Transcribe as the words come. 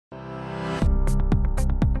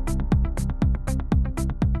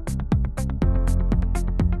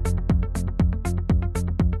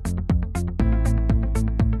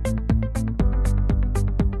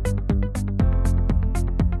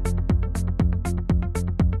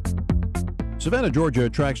Savannah, Georgia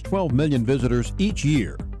attracts 12 million visitors each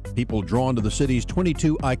year, people drawn to the city's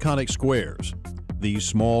 22 iconic squares. These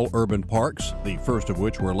small urban parks, the first of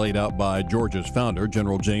which were laid out by Georgia's founder,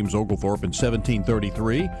 General James Oglethorpe, in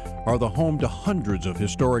 1733, are the home to hundreds of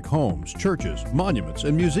historic homes, churches, monuments,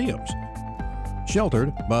 and museums.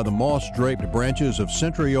 Sheltered by the moss-draped branches of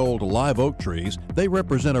century-old live oak trees, they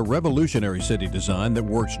represent a revolutionary city design that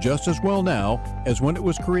works just as well now as when it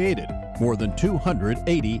was created more than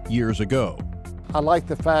 280 years ago. I like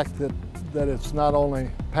the fact that it's not only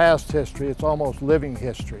past history, it's almost living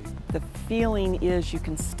history. The feeling is you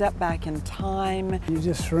can step back in time. You're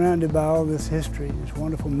just surrounded by all this history, these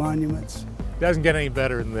wonderful monuments. Doesn't get any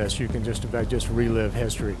better than this. You can just about relive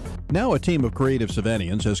history. Now a team of creative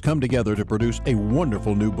Savannians has come together to produce a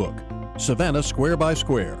wonderful new book, Savannah Square by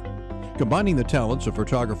Square. Combining the talents of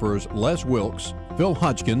photographers Les Wilkes, Phil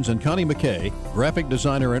Hodgkins, and Connie McCay, graphic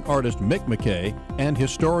designer and artist Mick McCay, and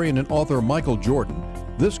historian and author Michael Jordan,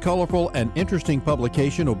 this colorful and interesting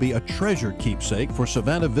publication will be a treasured keepsake for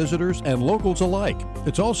Savannah visitors and locals alike.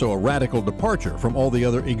 It's also a radical departure from all the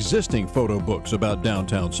other existing photo books about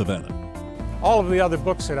downtown Savannah. All of the other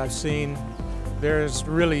books that I've seen, there's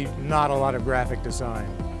really not a lot of graphic design.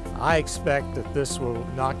 I expect that this will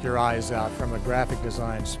knock your eyes out from a graphic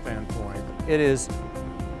design standpoint. It is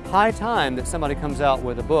high time that somebody comes out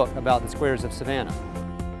with a book about the squares of Savannah.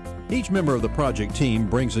 Each member of the project team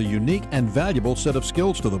brings a unique and valuable set of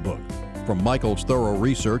skills to the book, from Michael's thorough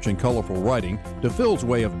research and colorful writing to Phil's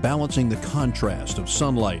way of balancing the contrast of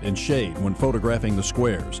sunlight and shade when photographing the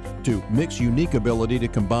squares, to Mick's unique ability to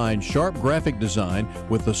combine sharp graphic design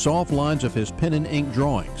with the soft lines of his pen and ink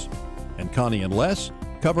drawings. And Connie and Les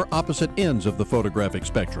cover opposite ends of the photographic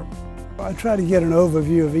spectrum. I try to get an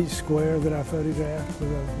overview of each square that I photograph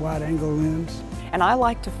with a wide-angle lens. And I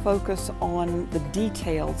like to focus on the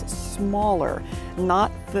details, smaller,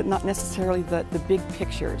 not necessarily the big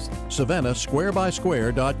pictures.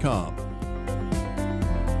 SavannahSquareBySquare.com.